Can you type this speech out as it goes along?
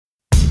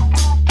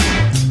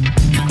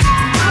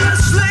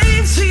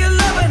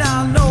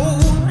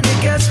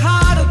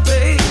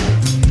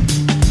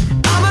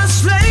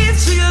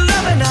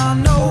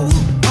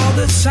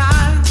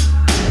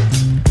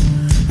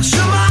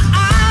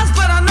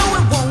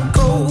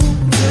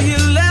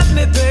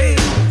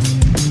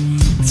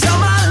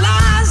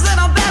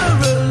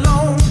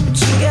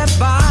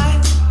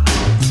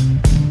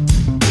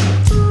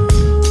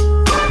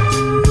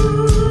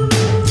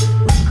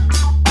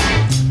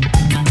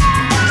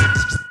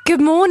Good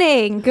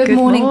morning. Good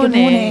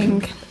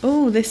morning.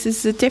 Oh, this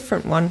is a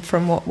different one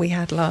from what we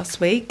had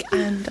last week,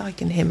 and I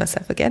can hear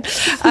myself again.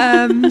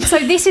 So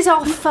this is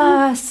our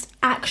first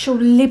actual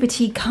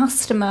Liberty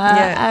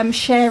customer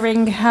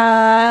sharing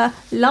her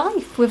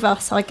life with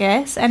us, I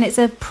guess, and it's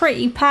a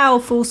pretty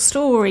powerful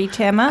story,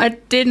 Gemma. I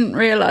didn't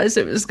realise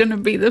it was going to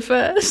be the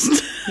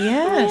first.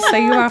 Yeah, so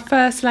you're our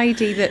first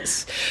lady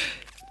that's...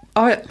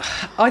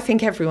 I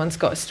think everyone's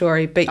got a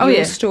story, but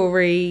your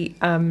story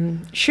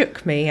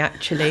shook me,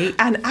 actually.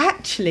 And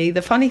actually,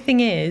 the funny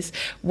thing is,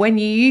 when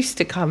you used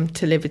to come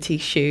to Liberty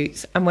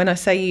shoots, and when I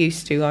say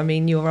used to, I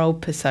mean your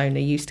old persona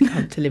used to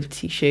come to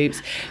Liberty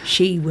shoots,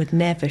 she would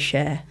never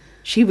share.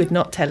 She would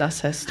not tell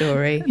us her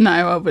story. No,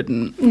 I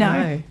wouldn't.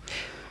 No.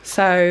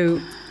 So...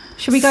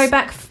 Should we go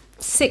back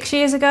 6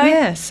 years ago?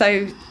 Yeah,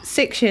 so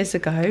 6 years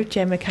ago,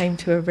 Gemma came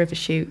to a river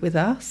shoot with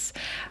us,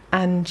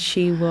 and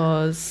she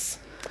was...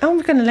 I'm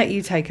going to let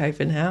you take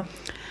over now.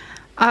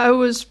 I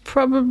was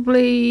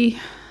probably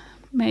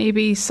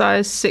maybe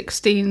size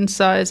 16,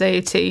 size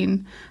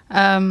 18.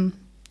 I'm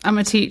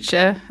a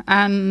teacher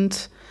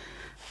and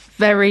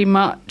very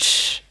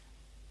much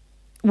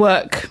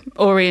work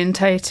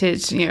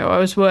orientated. You know, I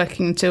was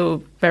working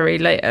till very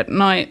late at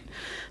night,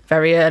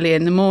 very early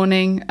in the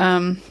morning,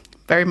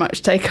 very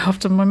much take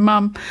after my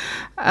mum.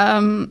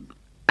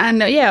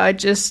 I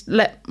just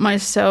let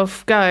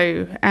myself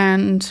go,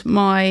 and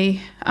my...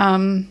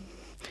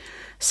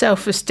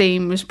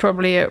 self-esteem was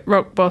probably at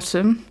rock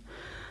bottom,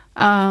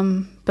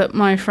 but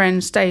my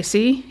friend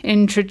Stacey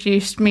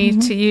introduced me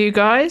to you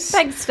guys.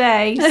 Thanks,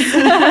 Stace.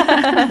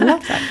 I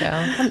love that girl.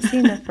 I haven't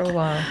seen her for a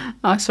while.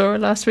 I saw her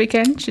last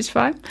weekend. She's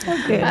fine.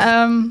 Oh, good.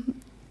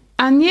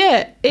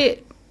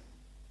 It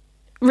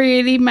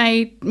really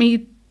made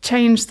me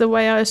change the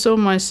way I saw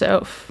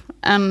myself,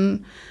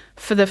 and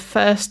for the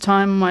first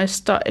time I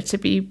started to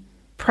be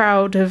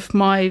proud of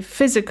my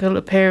physical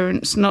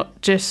appearance,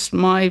 not just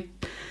my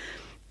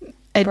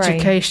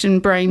education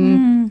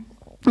brain.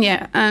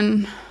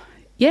 I've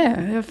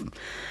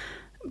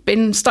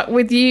been stuck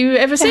with you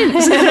ever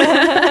since.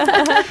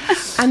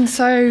 And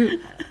so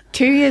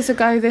 2 years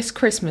ago this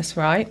Christmas,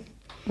 right?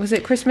 Was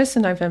it Christmas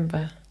in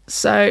November?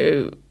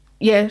 So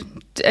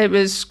it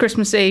was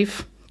Christmas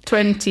Eve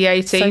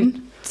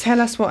 2018. So tell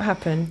us what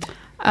happened.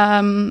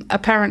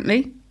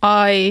 Apparently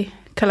I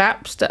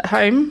collapsed at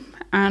home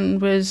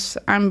and was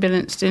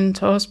ambulanced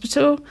into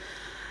hospital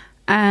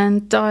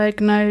and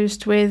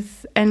diagnosed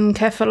with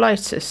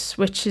encephalitis,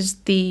 which is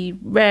the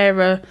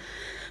rarer,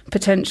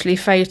 potentially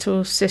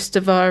fatal sister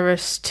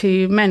virus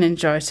to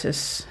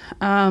meningitis.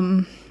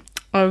 I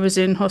was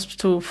in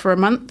hospital for a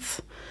month.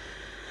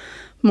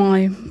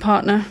 My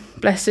partner,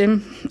 bless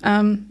him,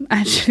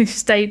 actually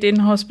stayed in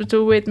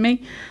hospital with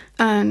me.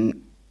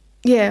 And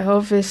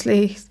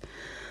obviously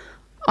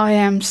I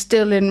am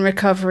still in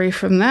recovery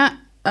from that.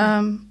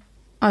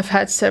 I've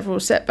had several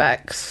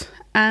setbacks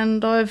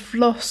and I've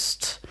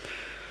lost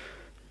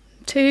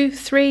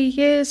 2-3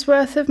 years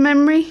worth of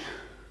memory,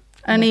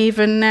 and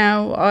even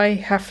now I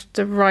have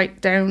to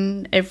write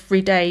down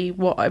every day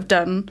what I've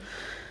done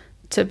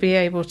to be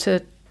able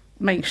to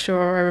make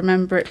sure I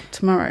remember it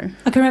tomorrow.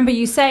 I can remember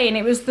you saying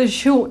it was the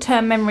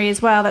short-term memory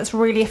as well that's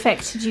really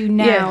affected you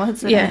now,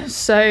 hasn't it? Yeah,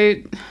 so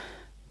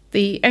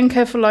the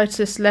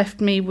encephalitis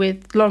left me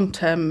with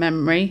long-term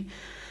memory,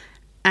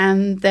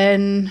 and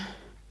then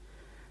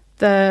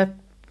the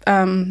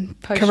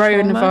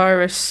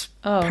coronavirus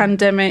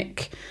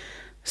pandemic,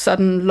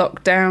 sudden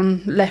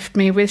lockdown left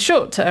me with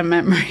short-term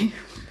memory.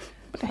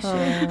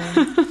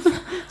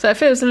 So it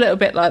feels a little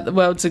bit like the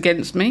world's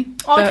against me.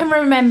 I can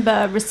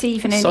remember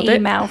receiving an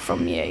email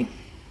from you,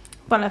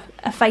 a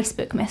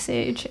Facebook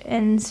message,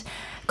 and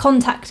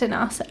contacting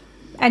us,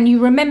 and you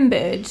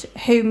remembered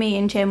who me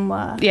and Jim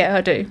were. Yeah,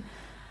 I do.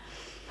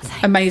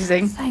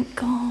 Amazing. Thank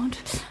God.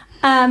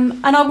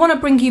 And I want to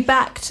bring you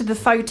back to the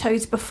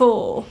photos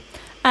before,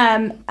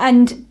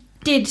 and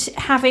did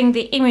having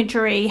the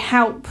imagery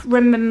help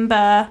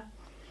remember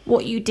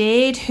what you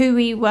did, who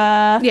we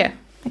were? Yeah.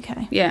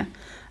 Okay. Yeah.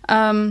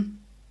 I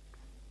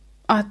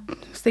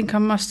think I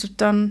must have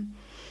done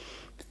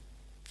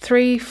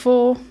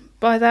 3-4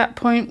 by that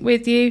point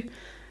with you,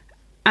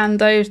 and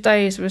those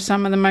days were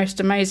some of the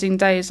most amazing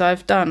days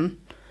I've done.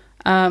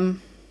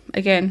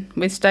 Again,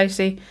 with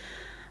Stacey,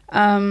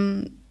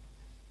 to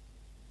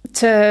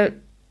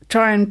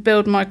try and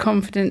build my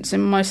confidence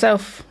in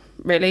myself,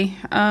 really.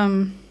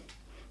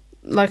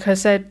 Like I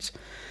said,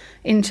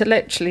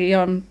 intellectually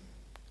I'm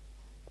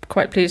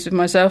quite pleased with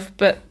myself,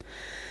 but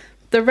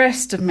the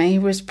rest of me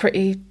was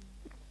pretty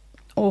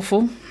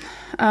awful,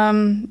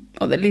 or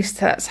at least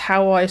that's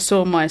how I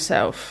saw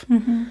myself.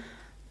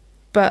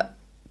 But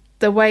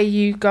the way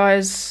you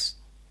guys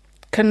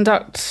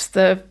conduct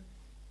the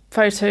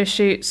photo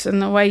shoots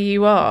and the way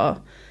you are,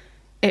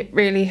 it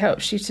really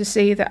helps you to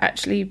see that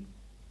actually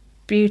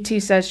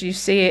beauty's as you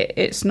see it.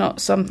 It's not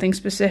something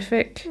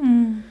specific.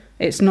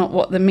 It's not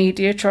what the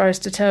media tries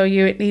to tell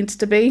you it needs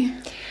to be.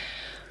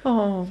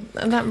 Oh,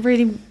 and that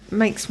really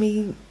makes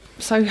me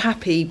so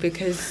happy,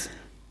 because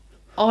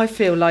I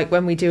feel like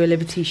when we do a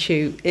Liberty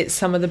shoot, it's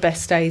some of the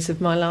best days of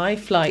my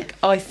life. Like,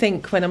 I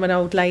think when I'm an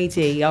old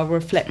lady, I'll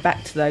reflect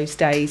back to those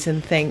days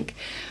and think,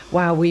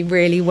 wow, we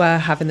really were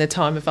having the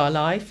time of our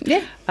life.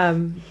 Yeah.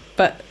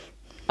 But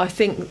I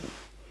think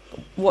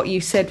what you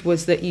said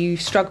was that you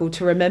struggled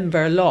to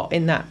remember a lot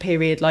in that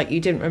period. Like, you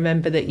didn't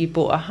remember that you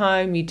bought a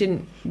home. You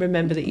didn't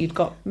remember that you'd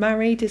got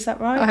married. Is that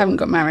right? I haven't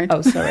got married.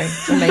 Oh, sorry.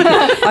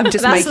 I'm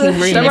just making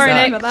rumours. Don't worry,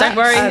 Nick. Don't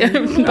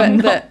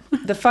worry. But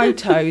the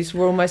photos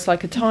were almost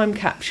like a time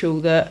capsule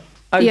that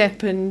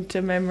opened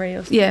a memory.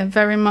 Or something. Yeah,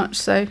 very much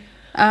so.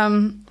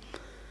 And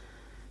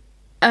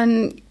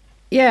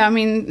yeah, I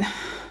mean,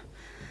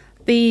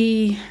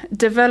 the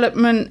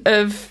development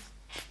of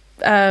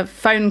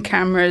phone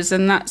cameras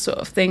and that sort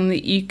of thing,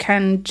 that you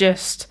can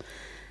just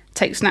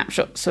take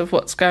snapshots of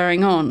what's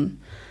going on.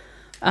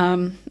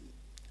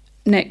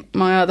 Nick,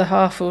 my other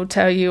half, will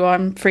tell you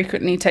I'm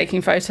frequently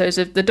taking photos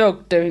of the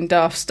dog doing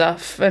daft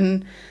stuff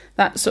and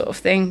that sort of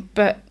thing.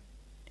 But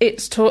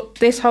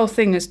this whole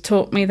thing has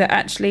taught me that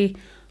actually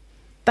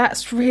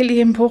that's really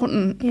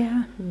important.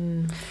 Yeah.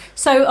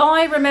 So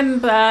I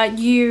remember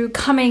you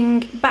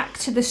coming back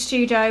to the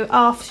studio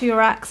after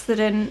your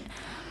accident,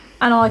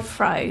 and I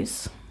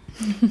froze.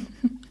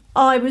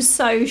 I was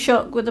so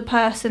shocked with the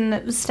person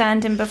that was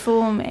standing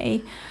before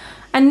me,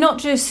 and not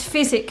just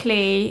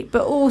physically,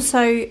 but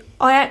also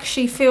I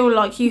actually feel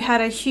like you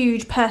had a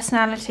huge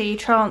personality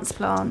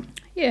transplant.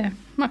 Yeah,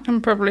 I can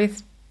probably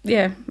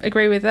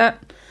agree with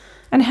that.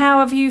 And how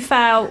have you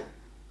felt?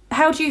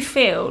 How do you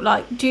feel?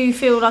 Like, do you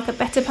feel like a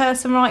better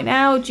person right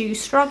now? Do you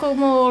struggle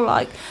more?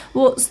 Like,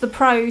 what's the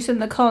pros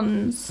and the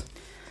cons?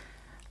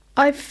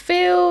 I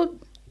feel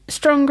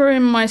stronger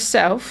in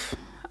myself.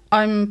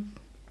 I'm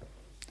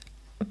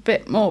a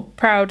bit more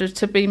prouder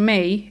to be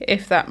me,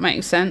 if that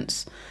makes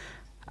sense.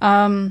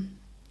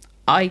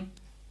 I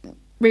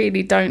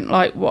really don't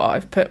like what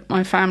I've put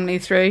my family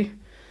through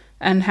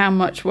and how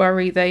much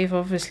worry they've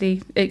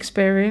obviously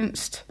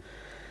experienced.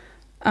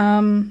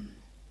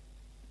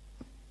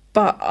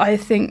 But I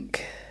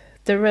think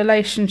the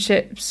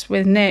relationships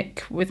with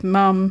Nick, with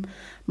Mum,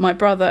 my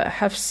brother,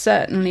 have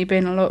certainly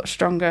been a lot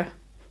stronger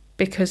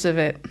because of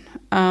it.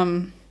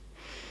 And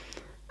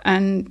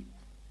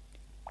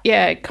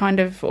yeah, it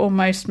kind of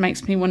almost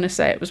makes me want to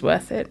say it was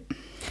worth it.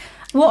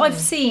 What I've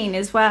seen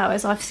as well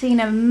is I've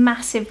seen a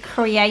massive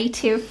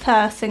creative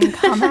person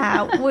come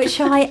out, which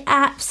I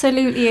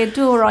absolutely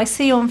adore. I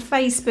see on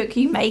Facebook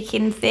you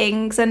making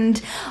things,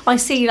 and I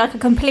see like a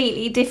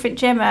completely different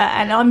Gemma,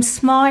 and I'm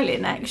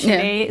smiling actually.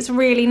 Yeah. It's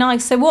really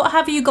nice. So what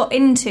have you got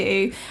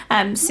into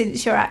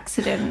since your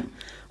accident?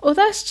 Well,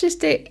 that's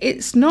just it.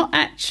 It's not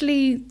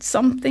actually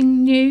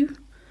something new.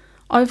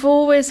 I've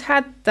always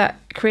had that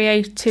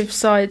creative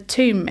side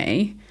to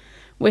me,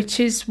 which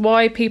is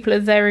why people are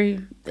very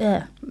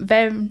surprised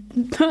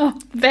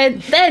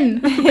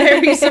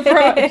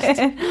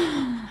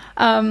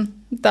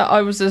that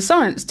I was a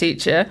science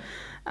teacher.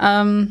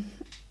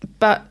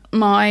 But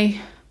my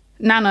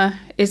nana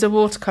is a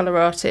watercolour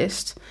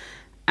artist,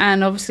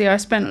 and obviously I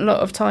spent a lot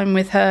of time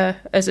with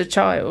her as a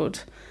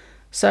child,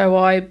 so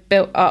I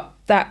built up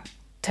that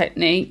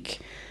technique.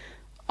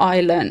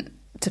 I learnt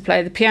to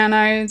play the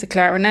piano, the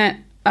clarinet.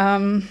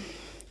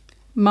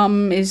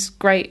 Mum is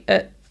great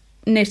at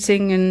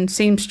knitting and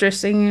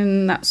seamstressing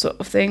and that sort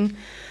of thing.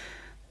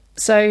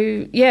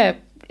 So yeah,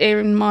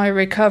 in my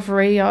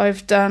recovery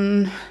I've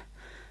done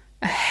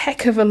a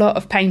heck of a lot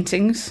of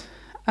paintings,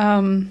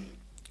 and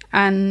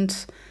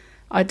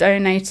I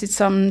donated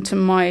some to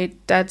my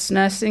dad's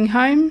nursing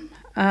home,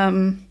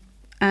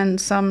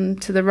 and some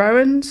to the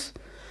Rowans.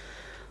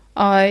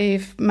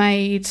 I've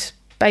made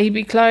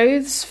baby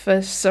clothes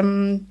for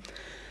some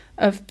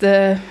of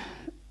the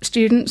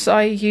students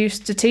I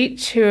used to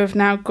teach who have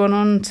now gone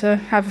on to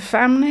have a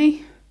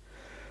family.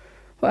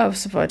 What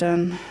else have I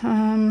done?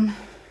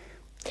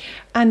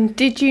 And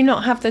did you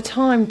not have the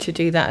time to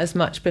do that as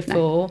much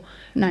before?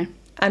 No.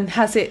 And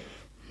has it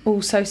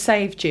also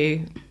saved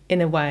you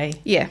in a way?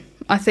 Yeah,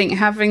 I think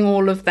having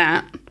all of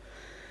that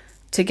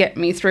to get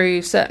me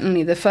through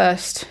certainly the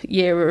first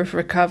year of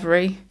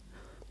recovery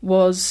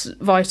was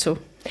vital.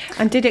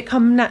 And did it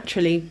come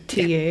naturally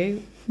to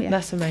you? Yeah.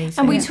 That's amazing.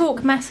 And we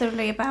talk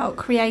massively about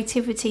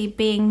creativity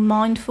being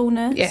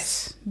mindfulness.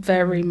 Yes,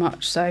 very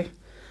much so.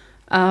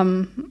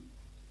 So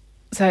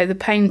the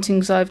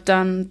paintings I've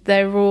done,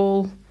 they're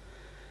all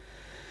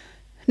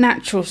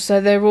natural. So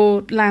they're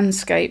all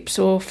landscapes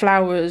or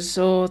flowers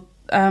or...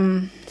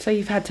 so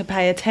you've had to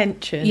pay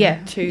attention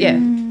to... Yeah,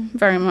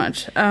 very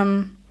much.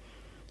 And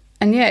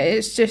yeah,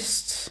 it's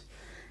just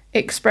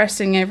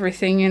expressing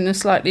everything in a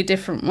slightly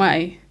different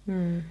way.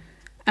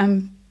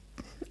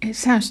 It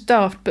sounds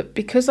daft, but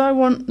because I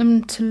want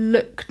them to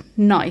look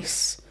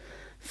nice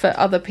for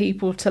other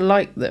people to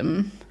like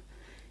them,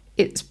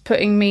 it's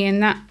putting me in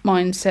that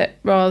mindset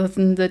rather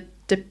than the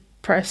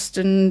depressed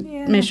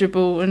and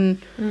miserable.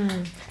 And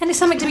it's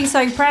something to be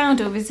so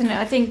proud of, isn't it?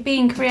 I think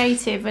being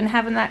creative and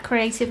having that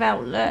creative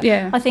outlet,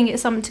 I think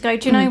it's something to go,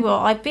 do you know what?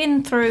 I've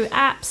been through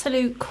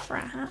absolute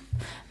crap,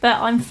 but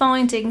I'm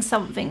finding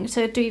something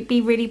to be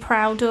really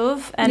proud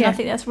of, and I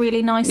think that's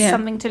really nice,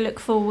 something to look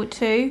forward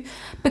to,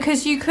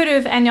 because you could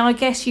have, and I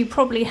guess you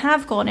probably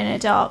have gone in a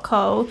dark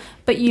hole,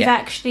 but you've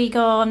actually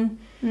gone,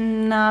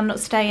 no, I'm not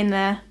staying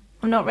there.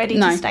 I'm not ready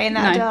to stay in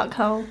that dark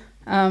hole.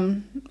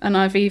 And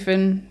I've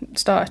even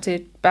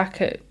started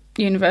back at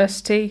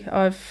university.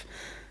 I've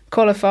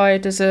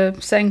qualified as a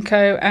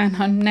Senko, and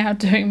I'm now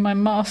doing my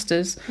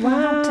Masters.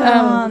 Wow,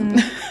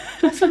 done.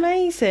 That's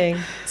amazing.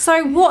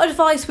 So what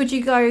advice would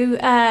you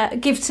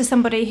give to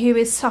somebody who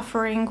is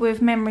suffering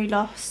with memory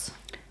loss?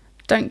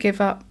 Don't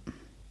give up.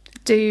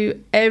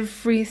 Do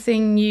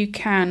everything you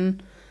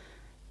can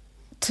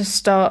to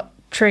start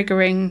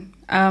triggering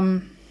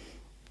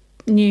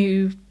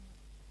new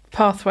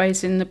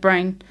pathways in the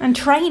brain. And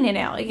training it,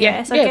 I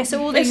guess. I guess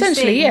all these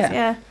essentially,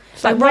 things.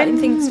 So writing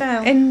things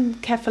down.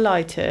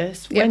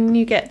 Encephalitis, when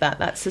you get that,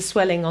 that's the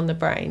swelling on the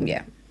brain.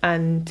 Yeah.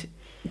 And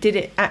did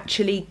it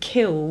actually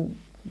kill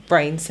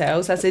brain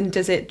cells? As in,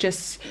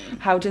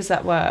 how does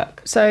that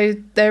work? So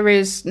there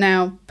is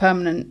now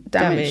permanent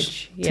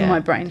damage to my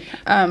brain.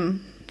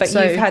 But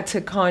you've had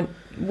to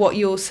what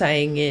you're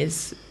saying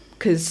is,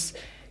 because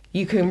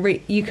you can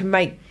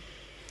make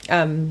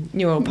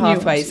neural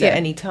pathways at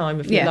any time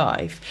of your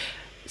life.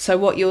 So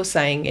what you're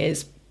saying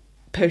is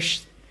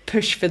push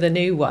for the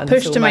new ones.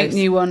 Push to make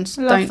new ones.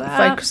 Don't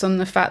focus on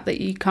the fact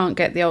that you can't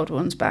get the old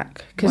ones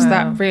back, because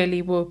that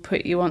really will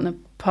put you on the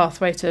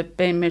pathway to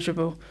being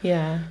miserable.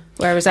 Yeah.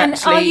 Whereas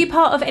and are you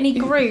part of any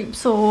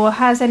groups, or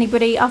has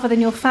anybody other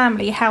than your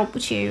family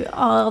helped you?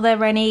 Are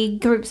there any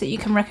groups that you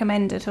can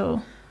recommend at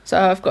all?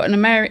 So I've got an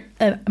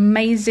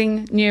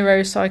amazing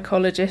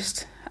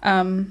neuropsychologist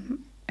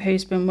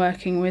who's been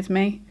working with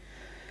me.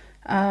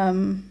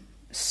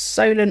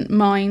 Solent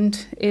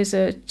Mind is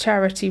a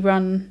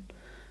charity-run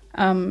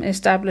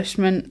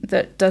establishment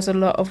that does a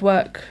lot of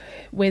work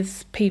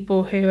with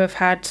people who have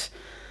had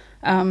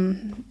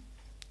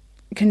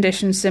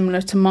conditions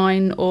similar to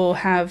mine, or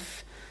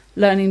have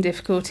learning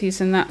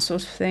difficulties and that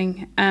sort of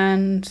thing.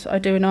 And I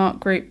do an art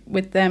group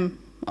with them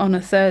on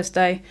a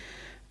Thursday,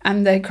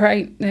 and they're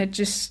great. They're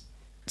just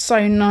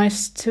so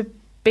nice to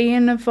be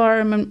in an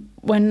environment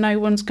when no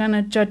one's going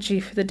to judge you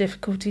for the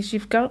difficulties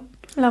you've got.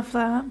 Love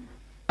that.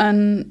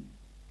 And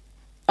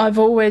I've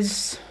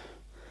always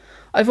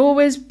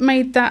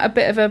made that a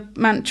bit of a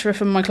mantra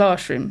from my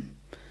classroom.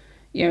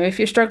 You know, if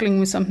you're struggling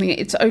with something,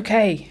 it's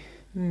okay.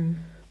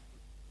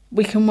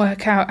 We can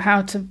work out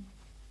how to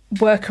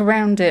work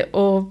around it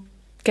or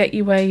get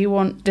you where you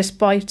want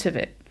despite of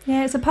it.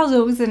 Yeah, it's a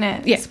puzzle, isn't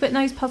it? Yeah. It's putting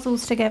those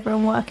puzzles together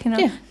and working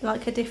on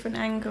like a different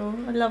angle.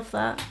 I love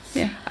that.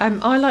 Yeah.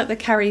 I like the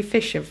Carrie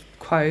Fisher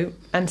quote,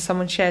 and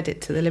someone shared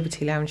it to the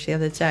Liberty Lounge the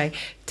other day.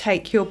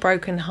 Take your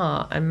broken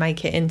heart and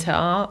make it into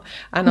art.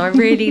 And I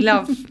really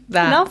love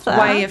that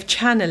way of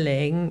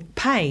channeling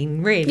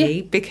pain,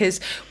 really, because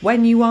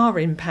when you are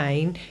in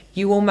pain,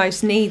 you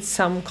almost need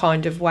some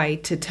kind of way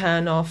to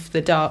turn off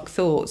the dark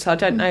thoughts. I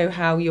don't know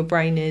how your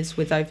brain is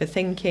with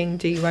overthinking.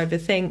 Do you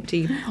overthink? Do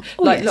you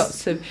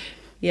lots of...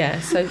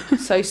 Yeah,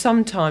 so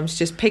sometimes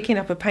just picking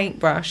up a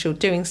paintbrush or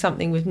doing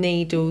something with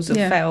needles or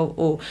felt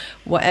or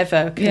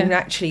whatever can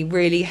actually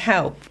really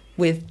help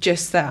with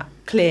just that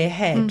clear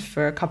head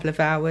for a couple of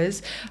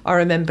hours. I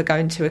remember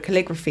going to a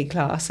calligraphy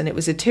class, and it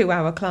was a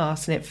 2-hour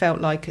class, and it felt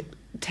like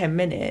 10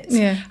 minutes.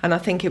 Yeah. And I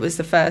think it was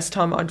the first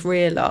time I'd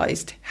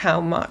realised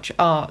how much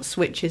art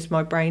switches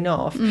my brain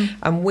off.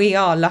 And we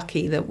are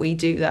lucky that we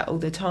do that all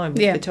the time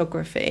with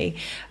photography.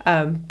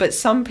 But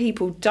some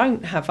people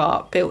don't have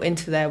art built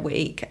into their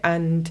week.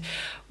 And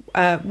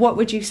what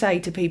would you say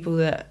to people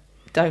that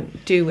don't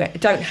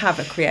have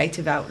a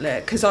creative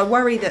outlet? Because I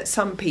worry that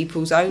some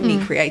people's only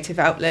creative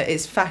outlet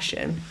is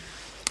fashion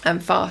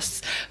and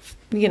fast,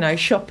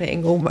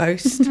 shopping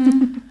almost.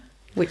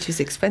 Which is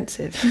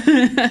expensive.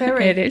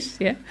 Very. It is,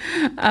 yeah.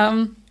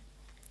 I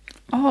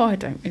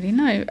don't really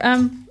know.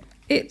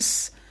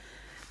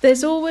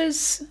 There's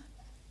always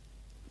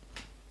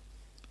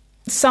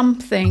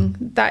something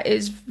that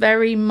is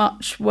very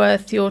much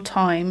worth your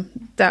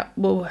time that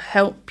will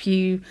help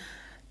you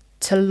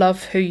to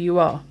love who you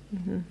are.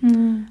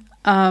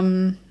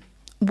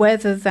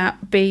 Whether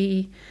that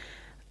be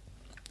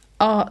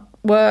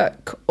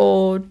artwork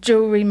or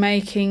jewellery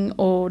making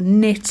or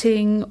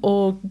knitting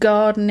or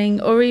gardening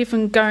or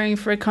even going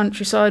for a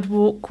countryside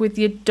walk with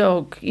your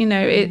dog.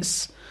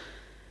 It's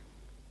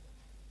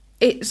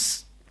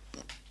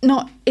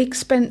not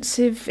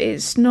expensive,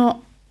 it's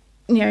not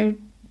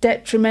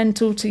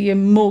detrimental to your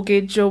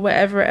mortgage or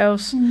whatever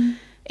else,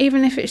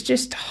 even if it's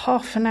just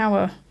half an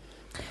hour.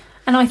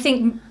 And I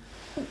think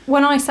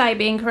when I say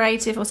being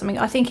creative or something,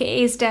 I think it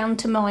is down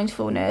to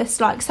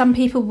mindfulness. Like, some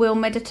people will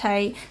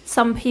meditate,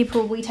 some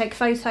people we take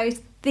photos.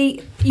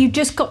 you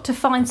just got to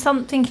find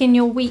something in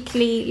your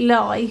weekly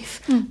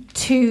life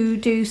to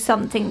do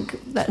something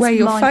that's where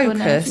you're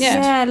mindfulness.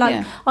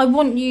 focused. I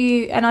want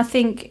you, and I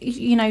think,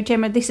 you know,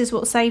 Gemma, this is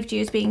what saved you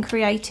as being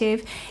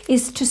creative,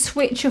 is to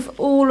switch off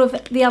all of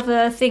the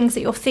other things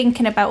that you're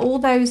thinking about, all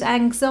those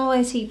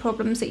anxiety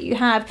problems that you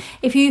have.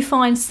 If you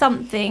find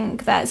something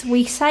that's,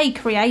 we say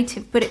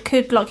creative, but it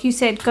could, like you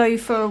said, go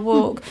for a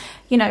walk.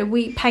 You know,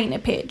 we paint a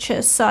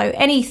picture, so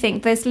anything,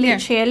 there's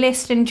literally a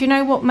list. And do you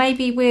know what,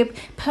 maybe we'll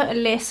put a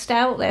list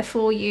out there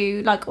for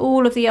you, like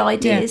all of the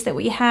ideas that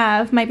we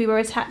have. Maybe we'll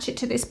attach it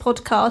to this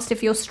podcast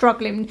if you're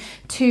struggling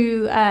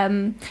to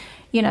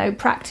you know,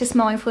 practice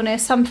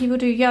mindfulness. Some people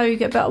do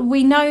yoga, but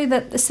we know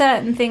that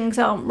certain things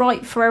aren't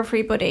right for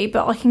everybody.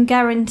 But I can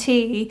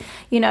guarantee,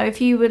 you know,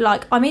 if you were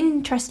like, I'm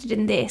interested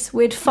in this,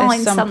 we'd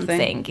find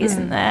something,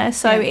 isn't there?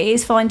 So it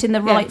is finding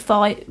the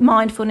right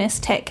mindfulness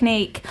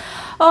technique.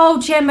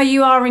 Oh, Gemma,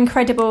 you are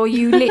incredible.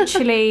 You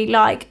literally,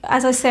 like,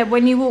 as I said,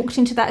 when you walked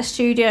into that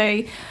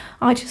studio,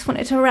 I just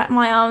wanted to wrap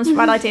my arms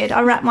around. I did.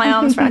 I wrapped my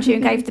arms around you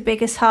and gave the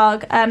biggest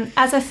hug.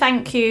 As a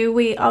thank you,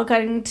 we are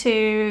going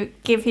to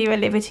give you a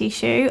Liberty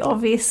shoe,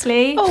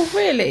 obviously. Oh,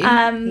 really?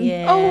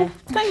 Yeah. Oh,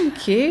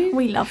 thank you.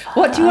 We love her.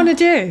 What do you want to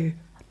do?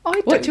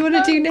 What do you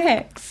want to do know.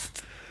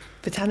 next?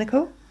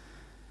 Botanical?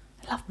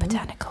 I love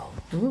botanical.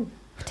 Ooh.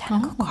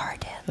 Botanical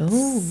gardens.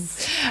 Ooh.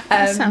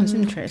 That sounds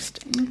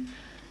interesting.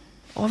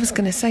 I was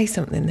going to say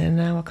something then,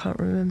 now I can't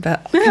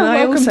remember. Can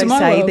I welcome also to my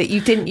say world. that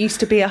you didn't used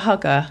to be a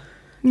hugger?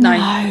 No.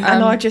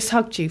 And I just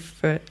hugged you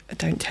for,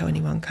 don't tell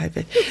anyone,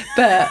 COVID,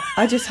 but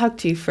I just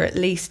hugged you for at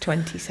least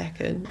 20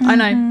 seconds. I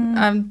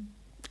know.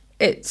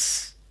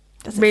 It's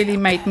really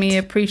made me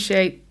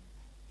appreciate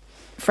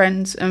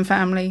friends and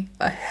family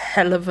a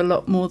hell of a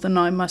lot more than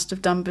I must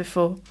have done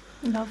before.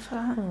 Love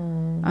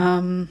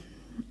that.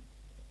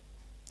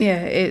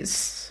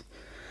 It's...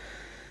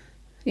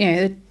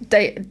 Yeah,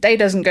 the day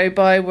doesn't go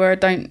by where I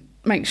don't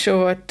make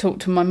sure I talk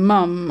to my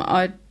mum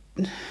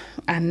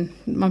and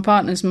my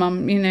partner's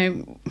mum, you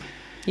know.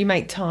 You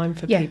make time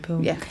for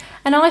people. Yeah.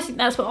 And I think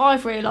that's what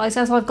I've realised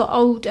as I've got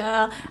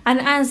older and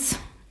as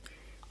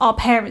our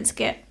parents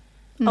get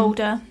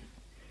older.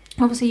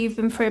 Obviously, you've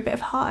been through a bit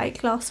of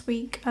heartache last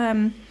week.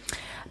 But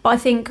I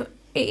think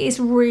it is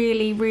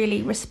really,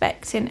 really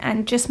respecting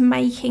and just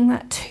making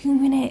that 2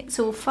 minutes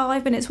or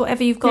 5 minutes,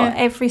 whatever you've got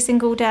every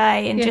single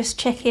day, and just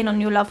check in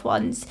on your loved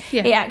ones.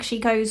 It actually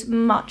goes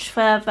much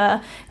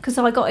further, because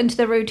I got into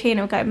the routine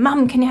of going,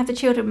 Mum, can you have the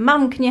children?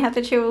 Mum, can you have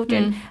the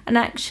children? And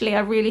actually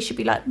I really should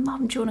be like,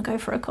 Mum, do you want to go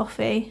for a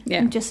coffee?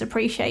 And just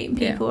appreciating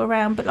people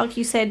around. But like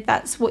you said,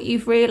 that's what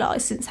you've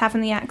realised since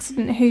having the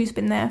accident, who's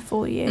been there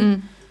for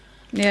you.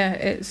 Yeah,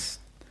 it's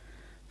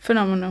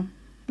phenomenal.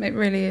 It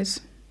really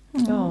is.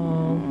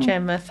 Oh,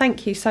 Gemma,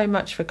 thank you so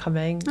much for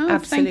coming. Oh,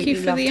 absolutely thank you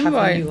for loved the having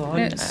invite. you on.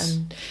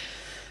 And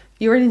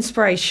you're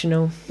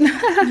inspirational.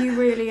 You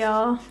really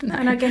are.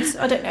 And I guess,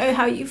 I don't know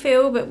how you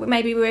feel, but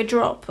maybe we'll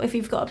drop if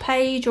you've got a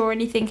page or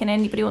anything and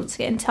anybody wants to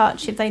get in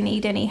touch if they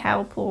need any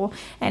help or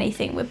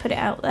anything, we'll put it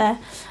out there.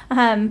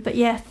 But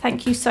yeah,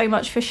 thank you so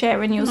much for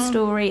sharing your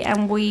story,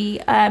 and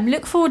we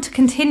look forward to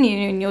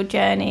continuing your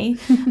journey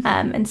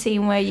and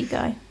seeing where you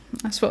go.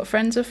 That's what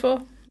friends are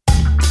for.